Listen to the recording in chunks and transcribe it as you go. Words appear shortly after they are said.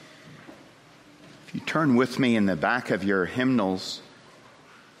Turn with me in the back of your hymnals,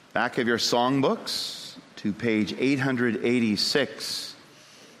 back of your songbooks, to page 886.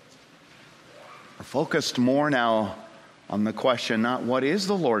 We're focused more now on the question, not what is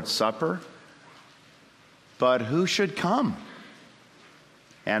the Lord's Supper, but who should come,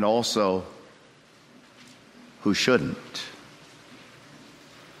 and also who shouldn't.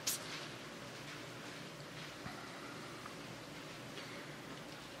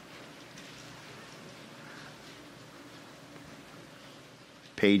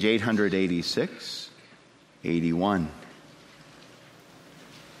 Page 886, 81.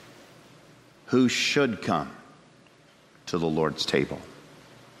 Who should come to the Lord's table?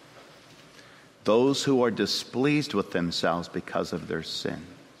 Those who are displeased with themselves because of their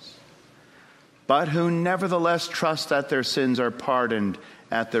sins, but who nevertheless trust that their sins are pardoned,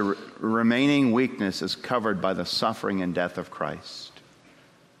 at the remaining weakness is covered by the suffering and death of Christ,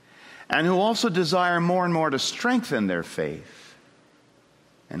 and who also desire more and more to strengthen their faith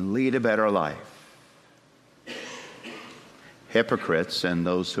and lead a better life. Hypocrites and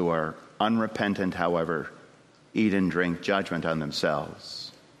those who are unrepentant, however, eat and drink judgment on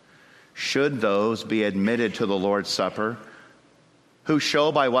themselves. Should those be admitted to the Lord's Supper who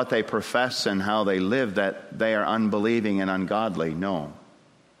show by what they profess and how they live that they are unbelieving and ungodly? No.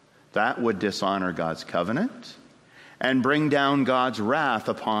 That would dishonor God's covenant and bring down God's wrath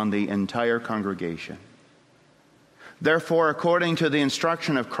upon the entire congregation. Therefore, according to the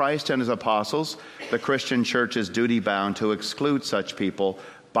instruction of Christ and his apostles, the Christian church is duty-bound to exclude such people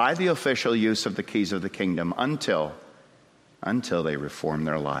by the official use of the keys of the kingdom until they reform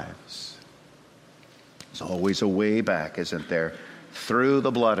their lives. There's always a way back, isn't there? Through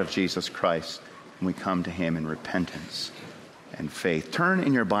the blood of Jesus Christ, and we come to him in repentance and faith. Turn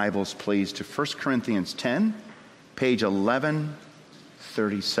in your Bibles, please, to 1 Corinthians 10, page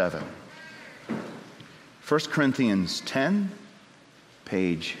 1137. 1 Corinthians 10,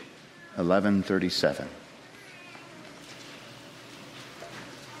 page 1137.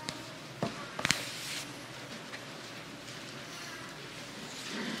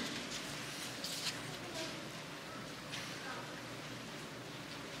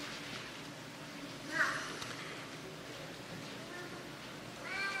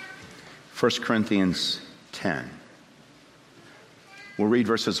 First Corinthians 10. We'll read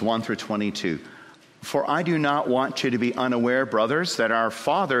verses 1 through 22. For I do not want you to be unaware, brothers, that our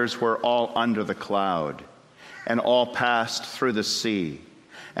fathers were all under the cloud, and all passed through the sea,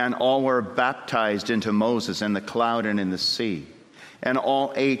 and all were baptized into Moses in the cloud and in the sea, and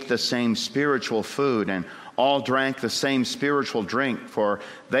all ate the same spiritual food, and all drank the same spiritual drink, for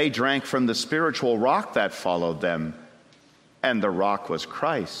they drank from the spiritual rock that followed them, and the rock was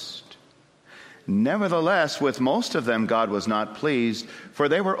Christ. Nevertheless, with most of them God was not pleased, for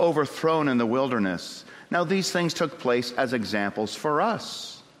they were overthrown in the wilderness. Now these things took place as examples for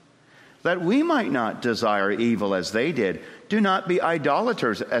us, that we might not desire evil as they did. Do not be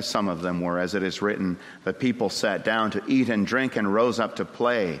idolaters, as some of them were, as it is written, the people sat down to eat and drink and rose up to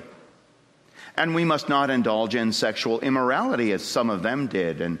play. And we must not indulge in sexual immorality, as some of them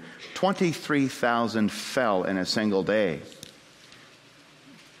did, and 23,000 fell in a single day.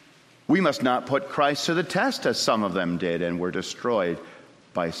 We must not put Christ to the test, as some of them did, and were destroyed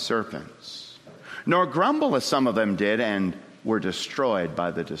by serpents. Nor grumble, as some of them did, and were destroyed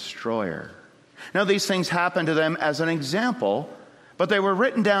by the destroyer. Now these things happened to them as an example, but they were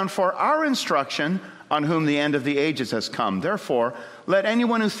written down for our instruction, on whom the end of the ages has come. Therefore, let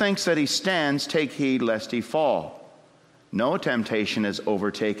anyone who thinks that he stands take heed lest he fall. No temptation has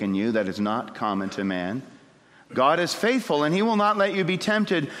overtaken you that is not common to man. God is faithful, and he will not let you be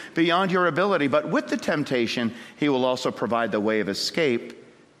tempted beyond your ability, but with the temptation he will also provide the way of escape,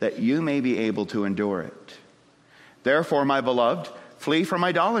 that you may be able to endure it. Therefore, my beloved, flee from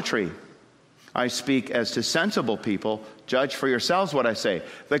idolatry. I speak as to sensible people. Judge for yourselves what I say.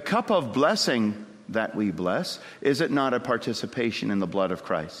 The cup of blessing that we bless, is it not a participation in the blood of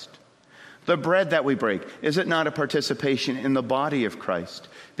Christ? The bread that we break, is it not a participation in the body of Christ?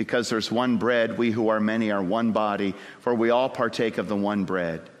 Because there's one bread, we who are many are one body, for we all partake of the one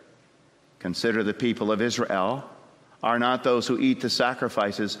bread. Consider the people of Israel. Are not those who eat the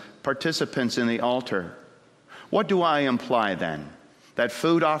sacrifices participants in the altar? What do I imply then? That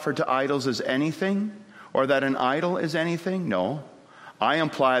food offered to idols is anything? Or that an idol is anything? No. I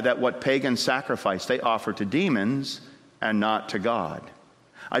imply that what pagans sacrifice, they offer to demons and not to God.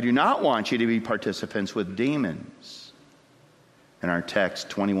 I do not want you to be participants with demons. In our text,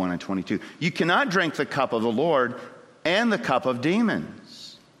 21 and 22, you cannot drink the cup of the Lord and the cup of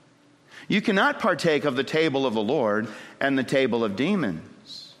demons. You cannot partake of the table of the Lord and the table of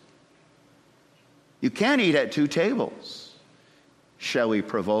demons. You can't eat at two tables. Shall we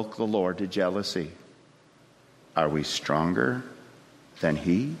provoke the Lord to jealousy? Are we stronger than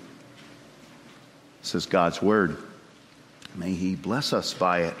he? This is God's word. May he bless us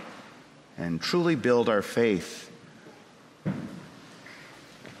by it and truly build our faith.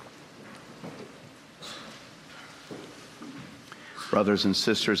 Brothers and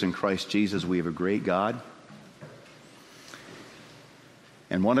sisters in Christ Jesus, we have a great God.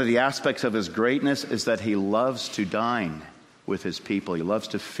 And one of the aspects of his greatness is that he loves to dine with his people. He loves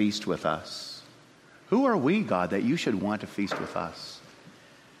to feast with us. Who are we, God, that you should want to feast with us?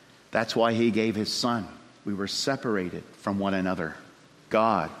 That's why he gave his Son. We were separated from one another,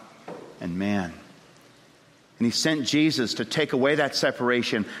 God and man. And he sent Jesus to take away that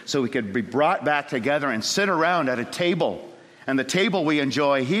separation so we could be brought back together and sit around at a table. And the table we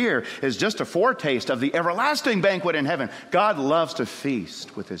enjoy here is just a foretaste of the everlasting banquet in heaven. God loves to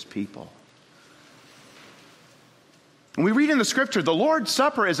feast with his people. And we read in the scripture, the Lord's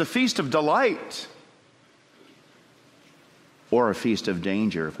Supper is a feast of delight or a feast of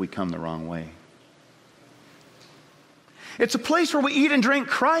danger if we come the wrong way. It's a place where we eat and drink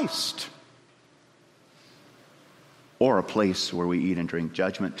Christ, or a place where we eat and drink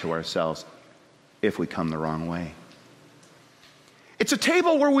judgment to ourselves if we come the wrong way. It's a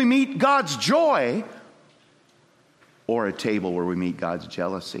table where we meet God's joy, or a table where we meet God's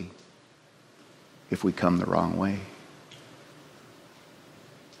jealousy if we come the wrong way.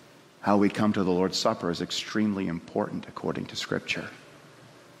 How we come to the Lord's Supper is extremely important according to Scripture.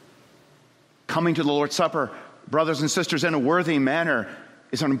 Coming to the Lord's Supper, brothers and sisters, in a worthy manner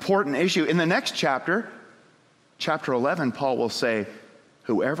is an important issue. In the next chapter, chapter 11, Paul will say,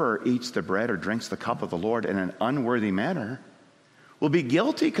 whoever eats the bread or drinks the cup of the Lord in an unworthy manner will be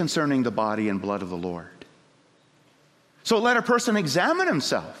guilty concerning the body and blood of the Lord. So let a person examine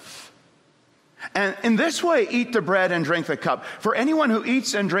himself, and in this way eat the bread and drink the cup. For anyone who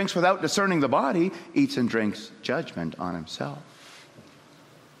eats and drinks without discerning the body eats and drinks judgment on himself.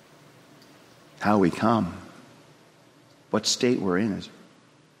 How we come, what state we're in is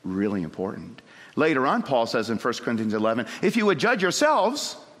really important. Later on, Paul says in 1 Corinthians 11, if you would judge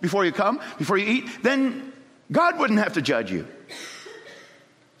yourselves before you come, before you eat, then God wouldn't have to judge you.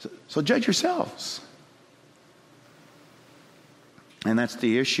 So judge yourselves. And that's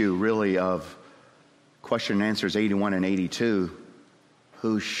the issue, really, of question and answers 81 and 82.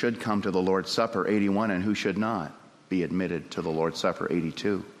 Who should come to the Lord's Supper, 81, and who should not be admitted to the Lord's Supper,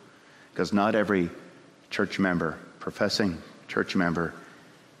 82? Because not every church member, professing church member,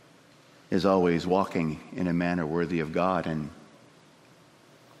 is always walking in a manner worthy of God. And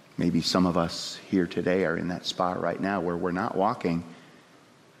maybe some of us here today are in that spot right now where we're not walking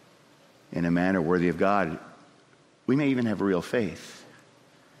in a manner worthy of God. We may even have real faith.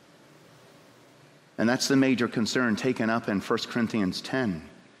 And that's the major concern taken up in 1 Corinthians 10.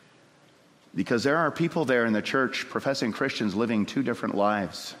 Because there are people there in the church, professing Christians, living two different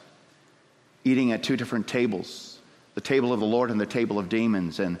lives, eating at two different tables, the table of the Lord and the table of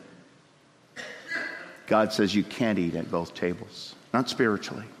demons. And God says you can't eat at both tables, not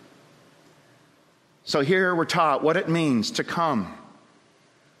spiritually. So here we're taught what it means to come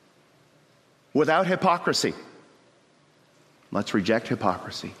without hypocrisy. Let's reject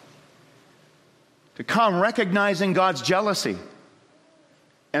hypocrisy. To come recognizing God's jealousy.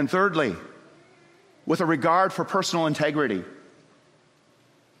 And thirdly, with a regard for personal integrity.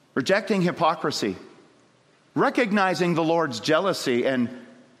 Rejecting hypocrisy. Recognizing the Lord's jealousy and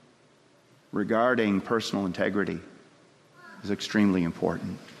regarding personal integrity is extremely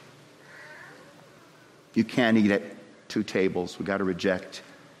important. You can't eat at two tables. We've got to reject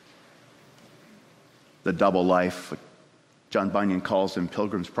the double life. John Bunyan calls in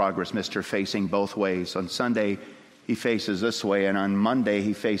Pilgrim's Progress, Mr. Facing both ways. On Sunday, he faces this way, and on Monday,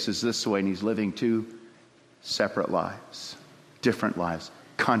 he faces this way, and he's living two separate lives, different lives,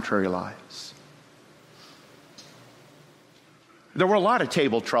 contrary lives. There were a lot of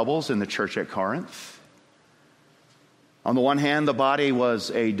table troubles in the church at Corinth. On the one hand, the body was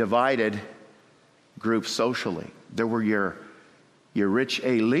a divided group socially. There were your rich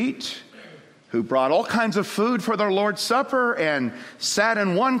elite who brought all kinds of food for their Lord's Supper and sat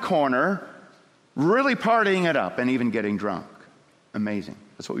in one corner, really partying it up and even getting drunk. Amazing.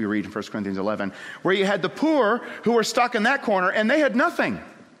 That's what we read in 1 Corinthians 11. Where you had the poor who were stuck in that corner and they had nothing.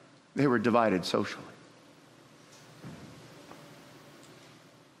 They were divided socially.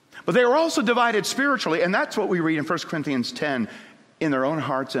 But they were also divided spiritually, and that's what we read in 1 Corinthians 10. In their own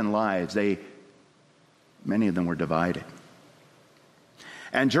hearts and lives, many of them were divided.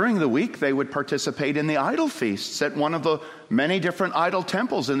 And during the week, they would participate in the idol feasts at one of the many different idol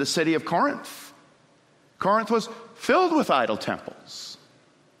temples in the city of Corinth. Corinth was filled with idol temples.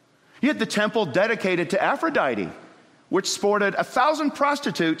 You had the temple dedicated to Aphrodite, which sported 1,000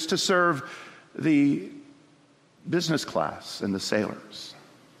 prostitutes to serve the business class and the sailors.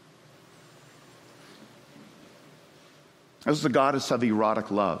 It was the goddess of erotic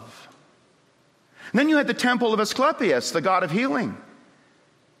love. And then you had the temple of Asclepius, the god of healing.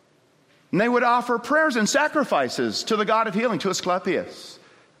 And they would offer prayers and sacrifices to the god of healing, to Asclepius,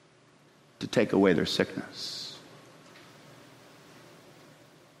 to take away their sickness.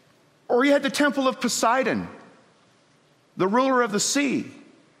 Or you had the temple of Poseidon, the ruler of the sea.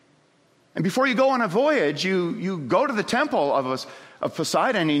 And before you go on a voyage, you go to the temple of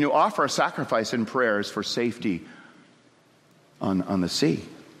Poseidon and you offer a sacrifice and prayers for safety on the sea.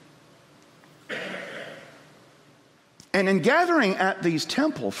 And in gathering at these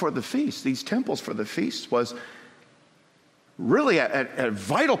temples for the feast was really a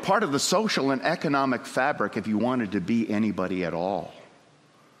vital part of the social and economic fabric if you wanted to be anybody at all.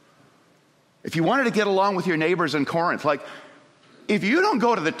 If you wanted to get along with your neighbors in Corinth, like if you don't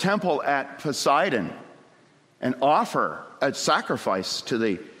go to the temple at Poseidon and offer a sacrifice to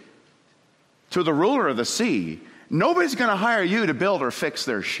the ruler of the sea, nobody's going to hire you to build or fix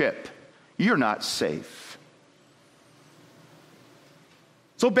their ship. You're not safe.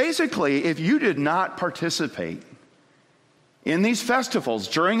 So basically, if you did not participate in these festivals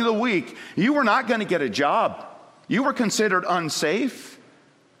during the week, you were not going to get a job. You were considered unsafe.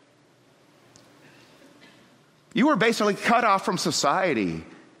 You were basically cut off from society.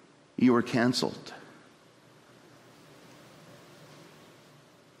 You were canceled.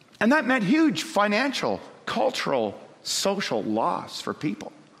 And that meant huge financial, cultural, social loss for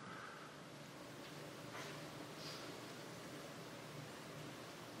people.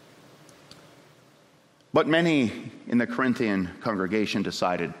 But many in the Corinthian congregation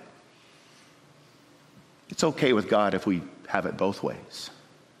decided it's okay with God if we have it both ways.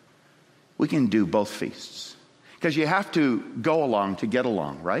 We can do both feasts. Because you have to go along to get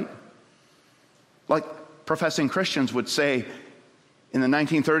along, right? Like professing Christians would say in the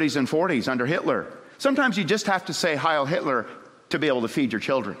 1930s and 40s under Hitler. Sometimes you just have to say Heil Hitler to be able to feed your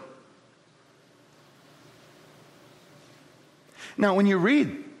children. Now, when you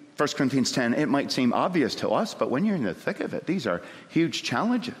read 1 Corinthians 10, it might seem obvious to us, but when you're in the thick of it, these are huge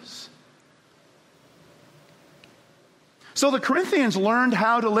challenges. So the Corinthians learned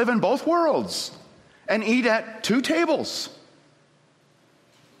how to live in both worlds and eat at two tables.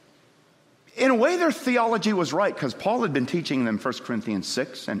 In a way, their theology was right, because Paul had been teaching them 1 Corinthians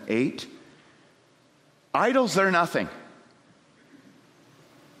 6 and 8. Idols, they're nothing.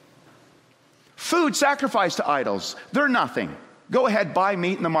 Food sacrificed to idols, they're nothing. Go ahead, buy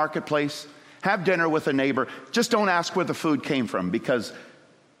meat in the marketplace, have dinner with a neighbor. Just don't ask where the food came from, because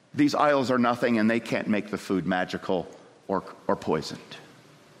these idols are nothing and they can't make the food magical or poisoned.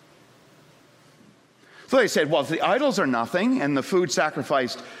 So they said, well, if the idols are nothing and the food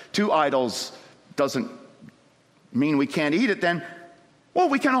sacrificed to idols doesn't mean we can't eat it, then, well,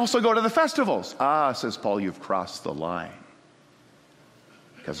 we can also go to the festivals. Ah, says Paul, you've crossed the line.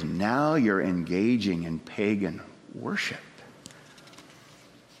 Because now you're engaging in pagan worship.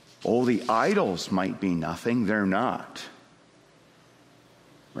 Oh, the idols might be nothing. They're not.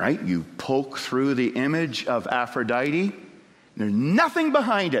 Right? You poke through the image of Aphrodite, there's nothing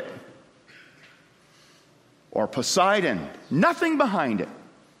behind it. Or Poseidon, nothing behind it.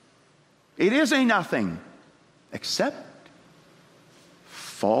 It is a nothing, except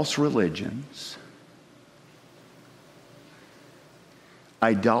false religions,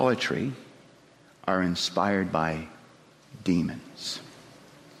 idolatry, are inspired by demons.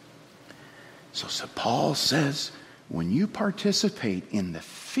 So Paul says, when you participate in the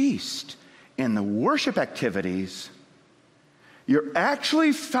feast, in the worship activities, you're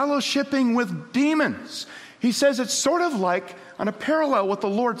actually fellowshipping with demons. He says it's sort of like on a parallel with the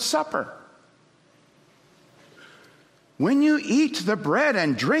Lord's Supper. When you eat the bread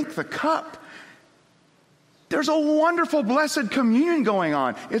and drink the cup, there's a wonderful blessed communion going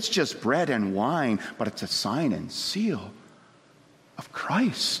on. It's just bread and wine, but it's a sign and seal of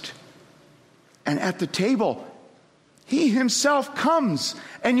Christ. And at the table, he himself comes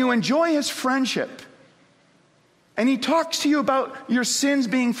and you enjoy his friendship. And he talks to you about your sins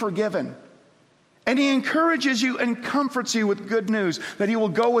being forgiven. And he encourages you and comforts you with good news that he will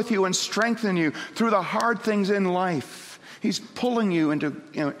go with you and strengthen you through the hard things in life. He's pulling you into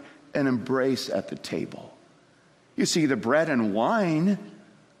an embrace at the table. You see, the bread and wine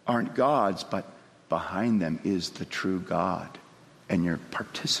aren't God's, but behind them is the true God. And you're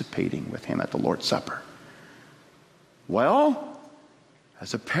participating with him at the Lord's Supper. Well,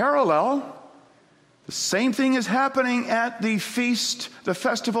 as a parallel, The same thing is happening at the feast, the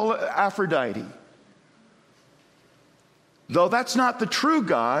festival of Aphrodite. Though that's not the true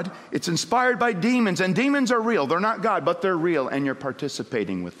God, it's inspired by demons, and demons are real. They're not God, but they're real, and you're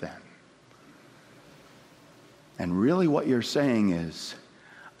participating with them. And really what you're saying is,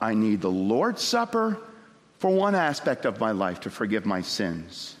 I need the Lord's Supper for one aspect of my life to forgive my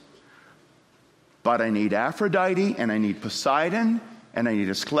sins. But I need Aphrodite, and I need Poseidon, and I need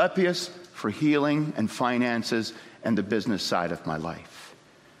Asclepius for healing and finances and the business side of my life.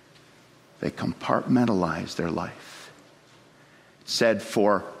 They compartmentalize their life. It said,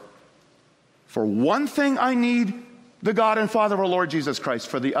 for one thing I need the God and Father of our Lord Jesus Christ.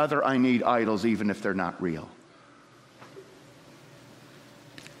 For the other I need idols, even if they're not real.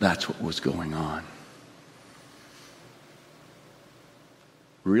 That's what was going on.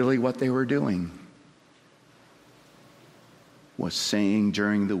 Really what they were doing was saying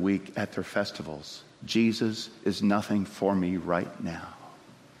during the week at their festivals, Jesus is nothing for me right now.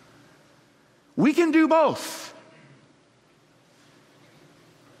 We can do both.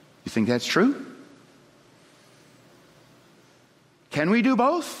 You think that's true? Can we do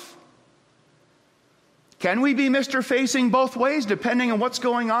both? Can we be Mr. Facing both ways, depending on what's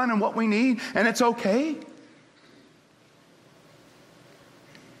going on and what we need, and it's okay?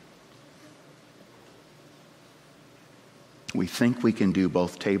 We think we can do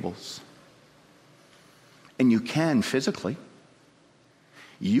both tables. And you can physically.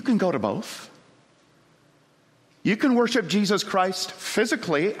 You can go to both. You can worship Jesus Christ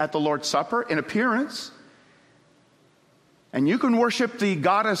physically at the Lord's Supper in appearance. And you can worship the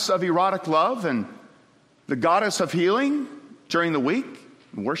goddess of erotic love and the goddess of healing during the week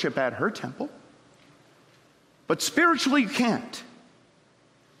and worship at her temple. But spiritually, you can't.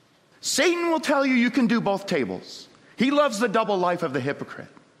 Satan will tell you you can do both tables. He loves the double life of the hypocrite.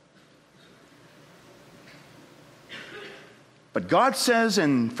 But God says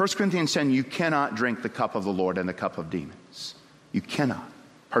in 1 Corinthians 10, you cannot drink the cup of the Lord and the cup of demons. You cannot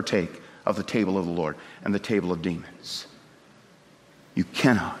partake of the table of the Lord and the table of demons. You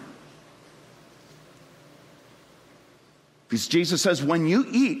cannot. Because Jesus says, when you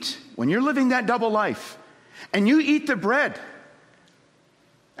eat, when you're living that double life, and you eat the bread,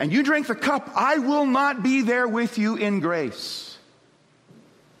 and you drink the cup, I will not be there with you in grace.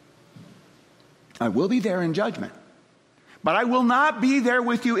 I will be there in judgment. But I will not be there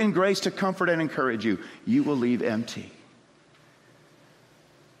with you in grace to comfort and encourage you. You will leave empty.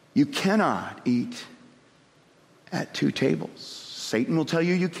 You cannot eat at two tables. Satan will tell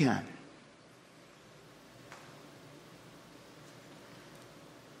you you can.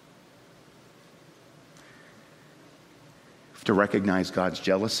 To recognize God's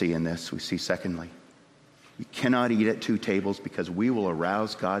jealousy in this, we see secondly, we cannot eat at two tables because we will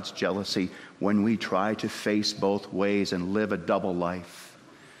arouse God's jealousy when we try to face both ways and live a double life.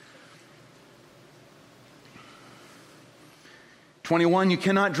 21, you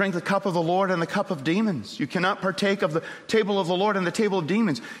cannot drink the cup of the Lord and the cup of demons. You cannot partake of the table of the Lord and the table of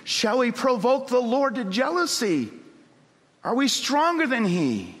demons. Shall we provoke the Lord to jealousy? Are we stronger than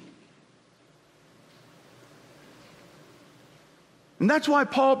He? And that's why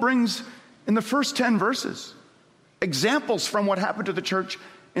Paul brings in the first 10 verses examples from what happened to the church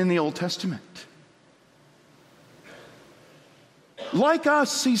in the Old Testament. Like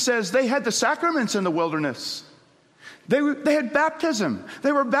us, he says, they had the sacraments in the wilderness. They had baptism.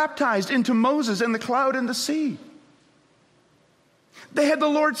 They were baptized into Moses in the cloud and the sea. They had the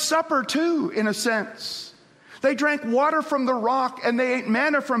Lord's Supper too, in a sense. They drank water from the rock and they ate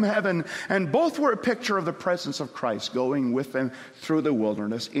manna from heaven. And both were a picture of the presence of Christ going with them through the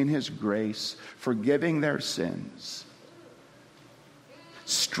wilderness in His grace, forgiving their sins,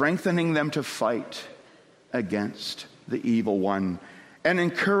 strengthening them to fight against the evil one, and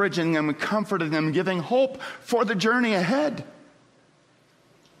encouraging them and comforting them, giving hope for the journey ahead.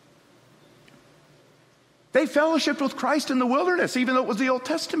 They fellowshiped with Christ in the wilderness, even though it was the Old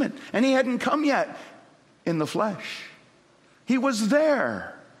Testament, and He hadn't come yet in the flesh. He was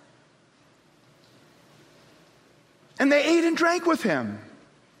there. And they ate and drank with Him.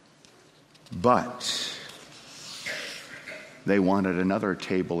 But they wanted another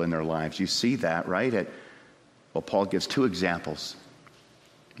table in their lives. You see that, right? Paul gives two examples.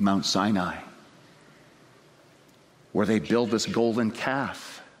 Mount Sinai, where they build this golden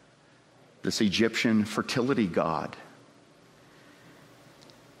calf, this Egyptian fertility god.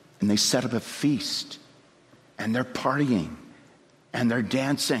 And they set up a feast. And they're partying, and they're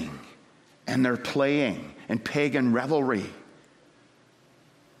dancing, and they're playing in pagan revelry.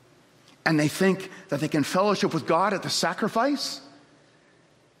 And they think that they can fellowship with God at the sacrifice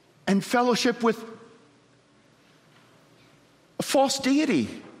and fellowship with false deity.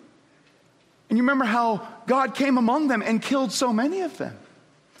 And you remember how God came among them and killed so many of them.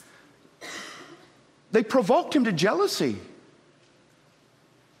 They provoked him to jealousy.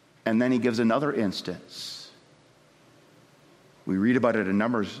 And then he gives another instance. We read about it in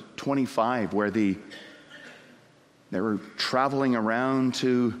Numbers 25, where they were traveling around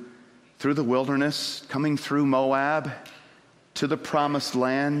through the wilderness, coming through Moab to the promised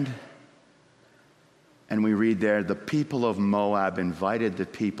land. And we read there, the people of Moab invited the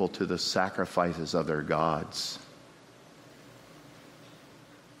people to the sacrifices of their gods.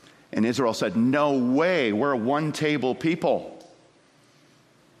 And Israel said, no way, we're a one-table people.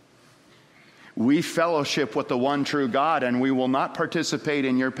 We fellowship with the one true God, and we will not participate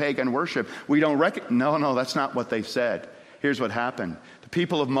in your pagan worship. We don't No, that's not what they said. Here's what happened. The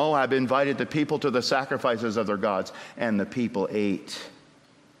people of Moab invited the people to the sacrifices of their gods, and the people ate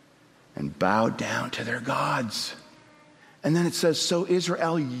and bowed down to their gods. And then it says, so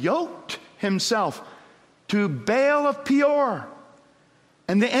Israel yoked himself to Baal of Peor.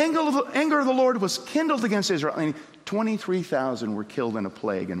 And the anger of the Lord was kindled against Israel. And 23,000 were killed in a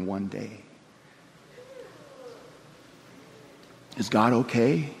plague in one day. Is God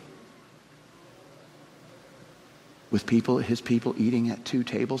okay with his people eating at two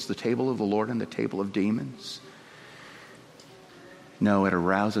tables, the table of the Lord and the table of demons? No, it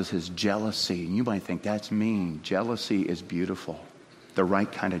arouses his jealousy. And you might think that's mean. Jealousy is beautiful. The right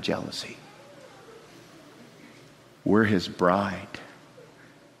kind of jealousy. We're his bride.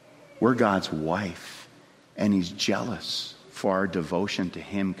 We're God's wife. And he's jealous for our devotion to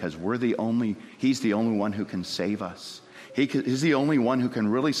him because he's the only one who can save us. He's the only one who can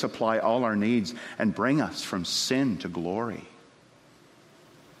really supply all our needs and bring us from sin to glory.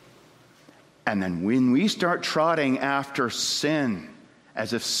 And then when we start trotting after sin,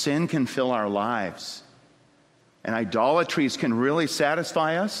 as if sin can fill our lives, and idolatries can really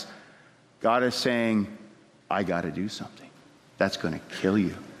satisfy us, God is saying, I got to do something. That's going to kill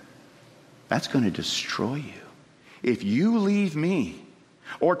you. That's going to destroy you. If you leave me,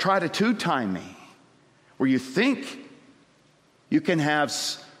 or try to two-time me, where you think you can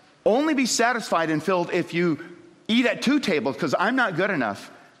only be satisfied and filled if you eat at two tables because I'm not good enough,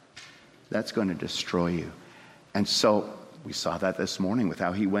 that's going to destroy you. And so we saw that this morning with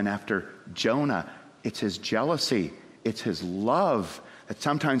how he went after Jonah. It's his jealousy, it's his love that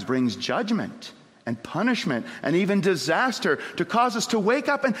sometimes brings judgment and punishment and even disaster to cause us to wake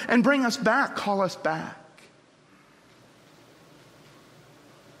up and bring us back, call us back.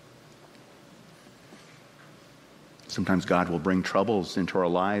 Sometimes God will bring troubles into our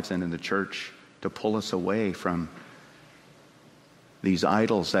lives and in the church to pull us away from these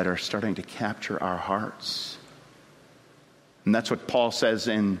idols that are starting to capture our hearts. And that's what Paul says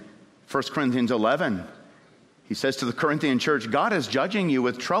in 1 Corinthians 11. He says to the Corinthian church, God is judging you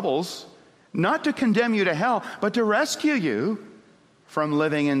with troubles, not to condemn you to hell, but to rescue you from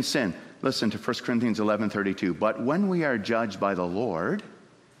living in sin. Listen to 1 Corinthians 11:32. But when we are judged by the Lord,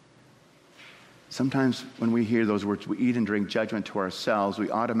 sometimes when we hear those words, we eat and drink judgment to ourselves,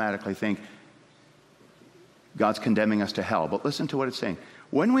 we automatically think God's condemning us to hell. But listen to what it's saying.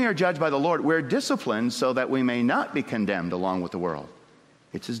 When we are judged by the Lord, we're disciplined so that we may not be condemned along with the world.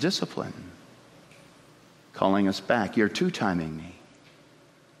 It's his discipline calling us back. You're two-timing me.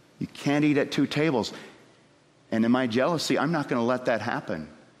 You can't eat at two tables. And in my jealousy, I'm not going to let that happen.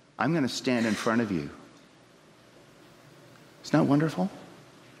 I'm going to stand in front of you. Isn't that wonderful?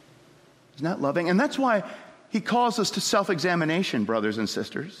 Isn't that loving? And that's why he calls us to self-examination, brothers and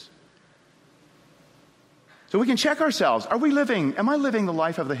sisters. So we can check ourselves. Am I living the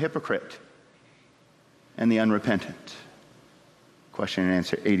life of the hypocrite and the unrepentant? Question and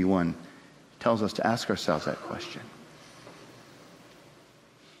answer 81 tells us to ask ourselves that question.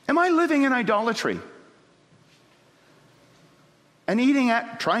 Am I living in idolatry? And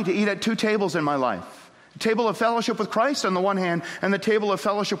trying to eat at two tables in my life? The table of fellowship with Christ on the one hand, and the table of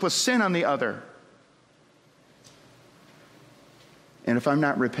fellowship with sin on the other. And if I'm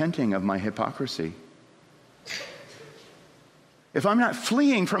not repenting of my hypocrisy, if I'm not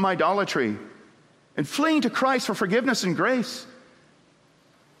fleeing from idolatry and fleeing to Christ for forgiveness and grace,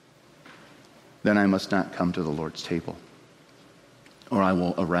 then I must not come to the Lord's table, or I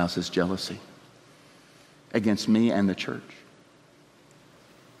will arouse his jealousy against me and the church.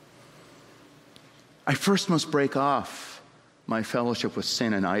 I first must break off my fellowship with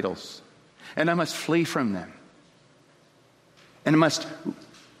sin and idols, and I must flee from them. And I must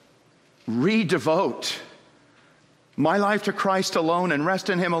redevote my life to Christ alone and rest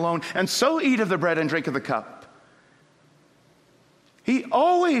in him alone, and so eat of the bread and drink of the cup. He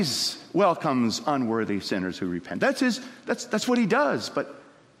always welcomes unworthy sinners who repent. That's what he does. But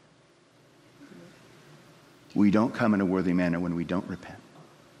we don't come in a worthy manner when we don't repent.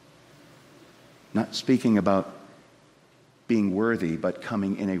 Not speaking about being worthy, but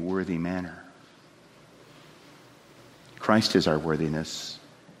coming in a worthy manner. Christ is our worthiness.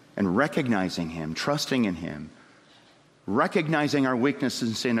 And recognizing him, trusting in him, recognizing our weakness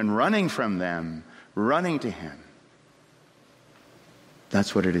and sin and running from them, running to him.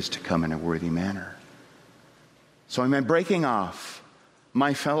 That's what it is to come in a worthy manner. So am I breaking off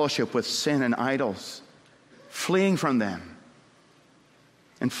my fellowship with sin and idols, fleeing from them,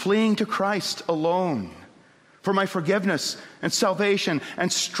 and fleeing to Christ alone for my forgiveness and salvation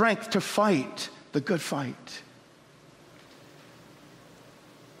and strength to fight the good fight.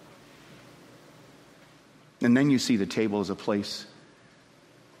 And then you see the table as a place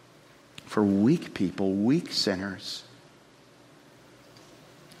for weak people, weak sinners,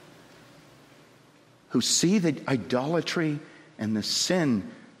 who see the idolatry and the sin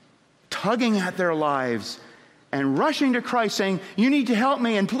tugging at their lives and rushing to Christ saying, you need to help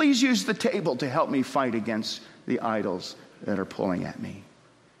me, and please use the table to help me fight against the idols that are pulling at me,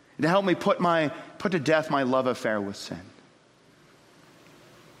 to help me put to death my love affair with sin.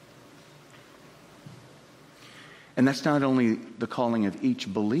 And that's not only the calling of each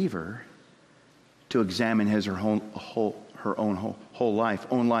believer to examine his or her own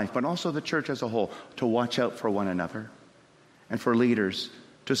life, but also the church as a whole, to watch out for one another, and for leaders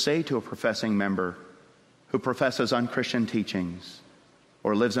to say to a professing member who professes unchristian teachings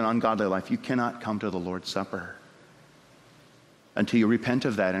or lives an ungodly life, you cannot come to the Lord's Supper until you repent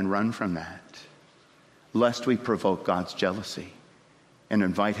of that and run from that, lest we provoke God's jealousy and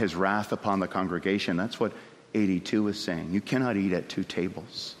invite his wrath upon the congregation. That's what 82 is saying. You cannot eat at two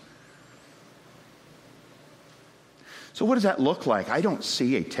tables. So what does that look like? I don't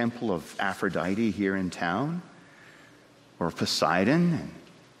see a temple of Aphrodite here in town, or Poseidon, and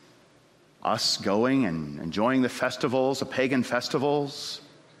us going and enjoying the festivals, the pagan festivals.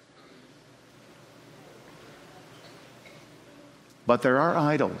 But there are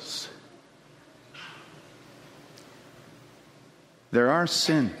idols. There are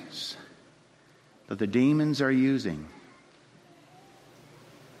sins that the demons are using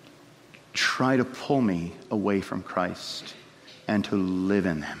to try to pull me away from Christ and to live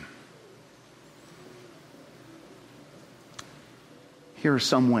in them. Here are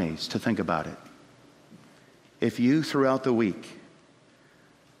some ways to think about it. If you, throughout the week,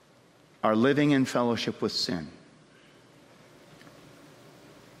 are living in fellowship with sin,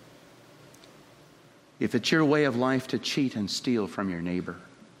 if it's your way of life to cheat and steal from your neighbor,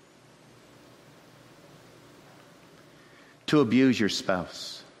 to abuse your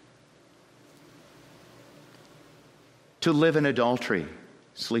spouse, to live in adultery,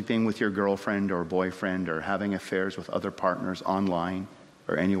 sleeping with your girlfriend or boyfriend, or having affairs with other partners online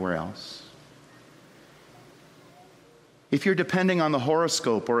or anywhere else. If you're depending on the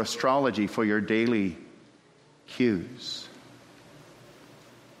horoscope or astrology for your daily cues,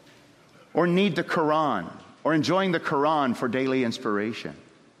 or need the Quran, or enjoying the Quran for daily inspiration,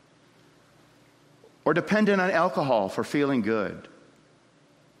 or dependent on alcohol for feeling good,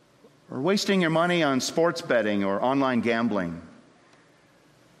 or wasting your money on sports betting or online gambling,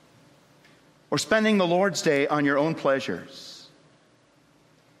 or spending the Lord's Day on your own pleasures,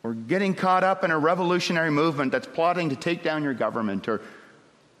 or getting caught up in a revolutionary movement that's plotting to take down your government, or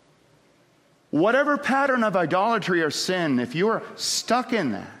whatever pattern of idolatry or sin, if you are stuck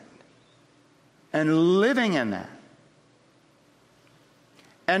in that and living in that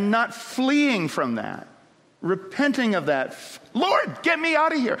and not fleeing from that, repenting of that, Lord, get me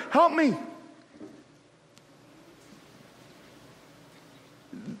out of here, help me,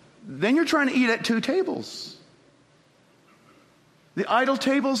 then you're trying to eat at two tables. The idol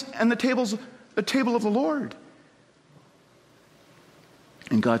tables and the table of the Lord.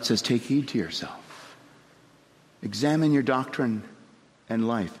 And God says, take heed to yourself. Examine your doctrine and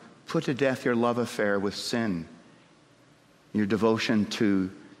life. Put to death your love affair with sin, your devotion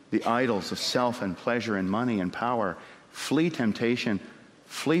to the idols of self and pleasure and money and power. Flee temptation.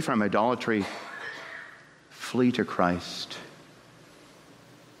 Flee from idolatry. Flee to Christ.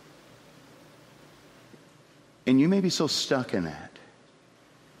 And you may be so stuck in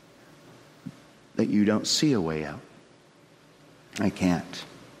that you don't see a way out. I can't.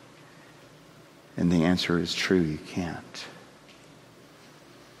 And the answer is true, you can't.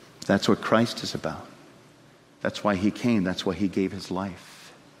 That's what Christ is about. That's why he came. That's why he gave his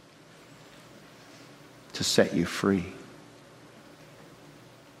life. To set you free.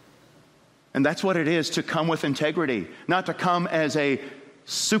 And that's what it is to come with integrity, not to come as a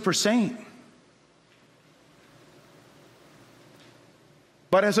super saint,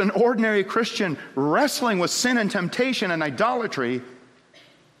 but as an ordinary Christian wrestling with sin and temptation and idolatry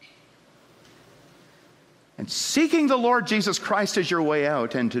and seeking the Lord Jesus Christ as your way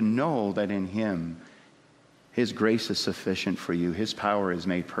out, and to know that in Him, His grace is sufficient for you. His power is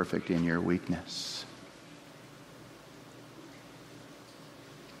made perfect in your weakness.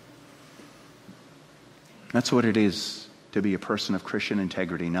 That's what it is to be a person of Christian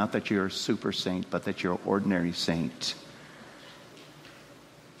integrity. Not that you're a super saint, but that you're an ordinary saint.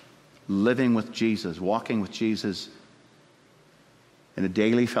 Living with Jesus, walking with Jesus in a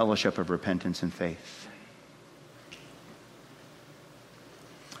daily fellowship of repentance and faith.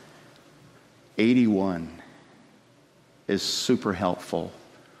 81 is super helpful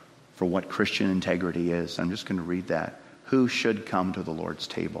for what Christian integrity is. I'm just going to read that. Who should come to the Lord's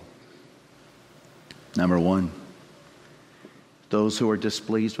table? Number 1, those who are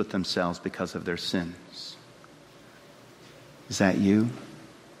displeased with themselves because of their sins. Is that you?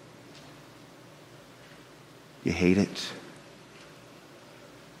 You hate it?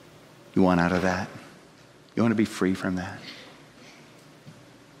 You want out of that? You want to be free from that?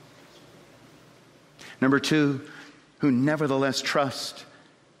 Number 2, who nevertheless trust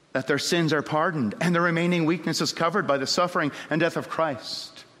that their sins are pardoned and their remaining weaknesses covered by the suffering and death of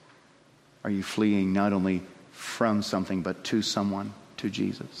Christ. Are you fleeing not only from something but to someone, to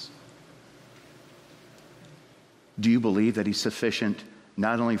Jesus? Do you believe that He's sufficient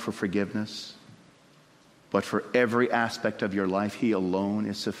not only for forgiveness, but for every aspect of your life? He alone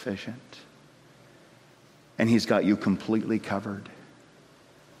is sufficient. And He's got you completely covered.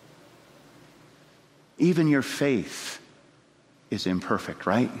 Even your faith is imperfect,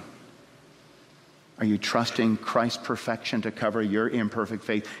 right? Are you trusting Christ's perfection to cover your imperfect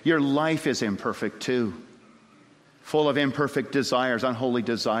faith? Your life is imperfect too. Full of imperfect desires, unholy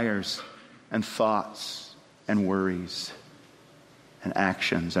desires, and thoughts, and worries, and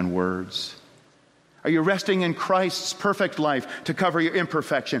actions, and words. Are you resting in Christ's perfect life to cover your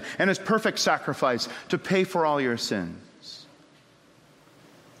imperfection and His perfect sacrifice to pay for all your sins?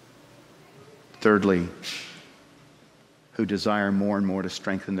 Thirdly, who desire more and more to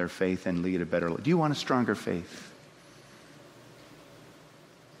strengthen their faith and lead a better life. Do you want a stronger faith?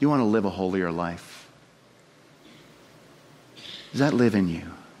 Do you want to live a holier life? Does that live in you,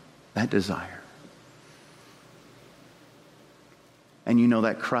 that desire? And you know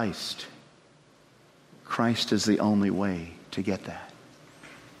that Christ is the only way to get that.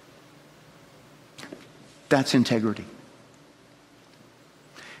 That's integrity.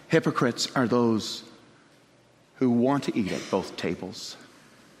 Hypocrites are those who want to eat at both tables.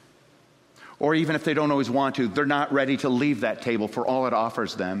 Or even if they don't always want to, they're not ready to leave that table for all it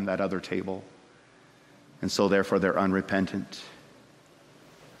offers them, that other table. And so therefore they're unrepentant.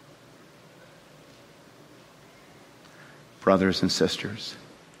 Brothers and sisters,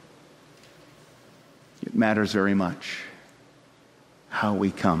 it matters very much how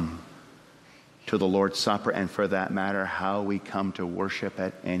we come to the Lord's Supper, and for that matter, how we come to worship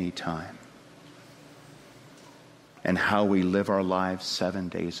at any time, and how we live our lives 7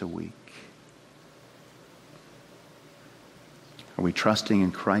 days a week. Are we trusting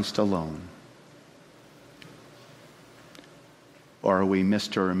in Christ alone? Or are we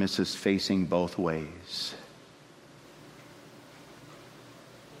Mr. or Mrs. facing both ways?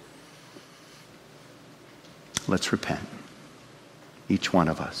 Let's repent, each one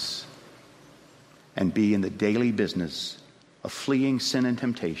of us, and be in the daily business of fleeing sin and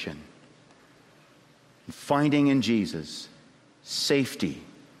temptation, and finding in Jesus safety,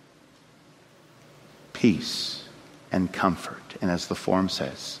 peace, and comfort. And as the form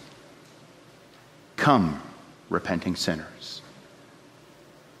says, come, repenting sinners.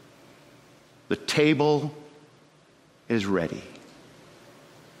 The table is ready.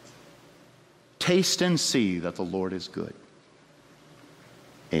 Taste and see that the Lord is good.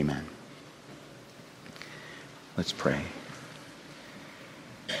 Amen. Let's pray.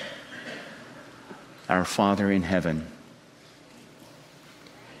 Our Father in heaven,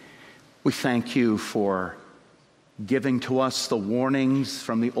 we thank you for giving to us the warnings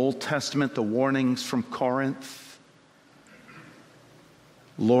from the Old Testament, the warnings from Corinth.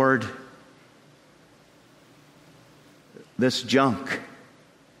 Lord, this junk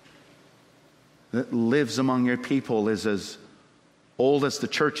that lives among your people is as old as the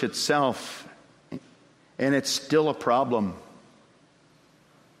church itself, and it's still a problem.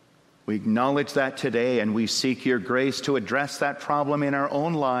 We acknowledge that today, and we seek your grace to address that problem in our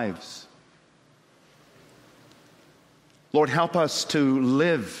own lives. Lord, help us to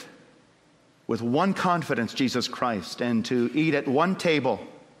live with one confidence, Jesus Christ, and to eat at one table,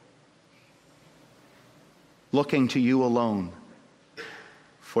 looking to you alone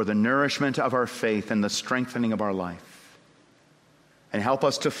for the nourishment of our faith and the strengthening of our life. And help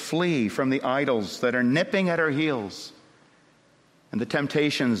us to flee from the idols that are nipping at our heels and the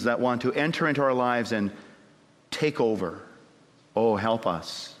temptations that want to enter into our lives and take over. Oh, help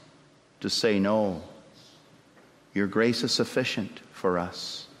us to say no. Your grace is sufficient for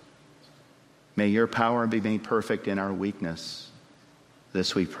us. May your power be made perfect in our weakness.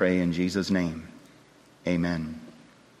 This we pray in Jesus' name. Amen.